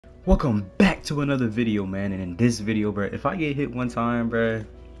Welcome back to another video, man. And in this video, bro, if I get hit one time, bro,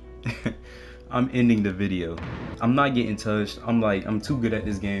 I'm ending the video. I'm not getting touched. I'm too good at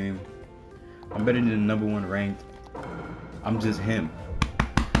this game. I'm better than the #1 ranked. I'm just him.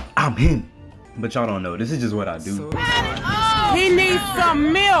 I'm him. But y'all don't know. This is just what I do. He needs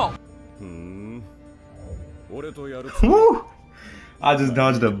some milk. Woo! I just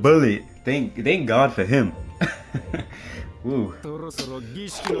dodged a bullet. Thank God for him. Woo.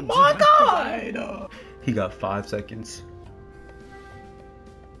 Oh my God! He got 5 seconds.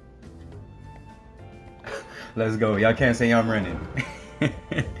 Let's go. Y'all can't say I'm running.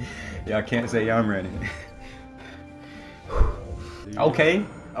 Y'all can't say I'm running. Okay.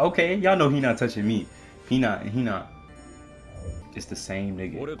 Y'all know he not touching me. He not. It's the same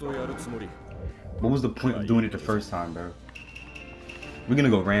nigga. What was the point of doing it the first time, bro? We're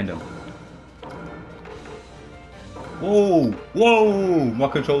gonna go random. Whoa, my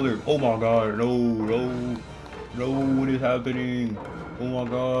controller. Oh my God, no, what is happening? Oh my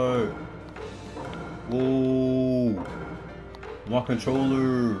God. Whoa, my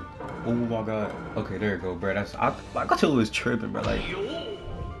controller. Oh my God. Okay, there you go, bro. My controller was tripping, bro. Like,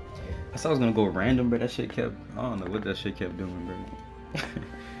 I thought I was gonna go random, but that shit kept, I don't know what that shit kept doing, bro.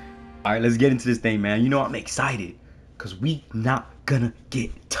 Alright, let's get into this thing, man. You know I'm excited, cause we not gonna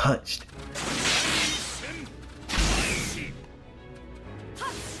get touched.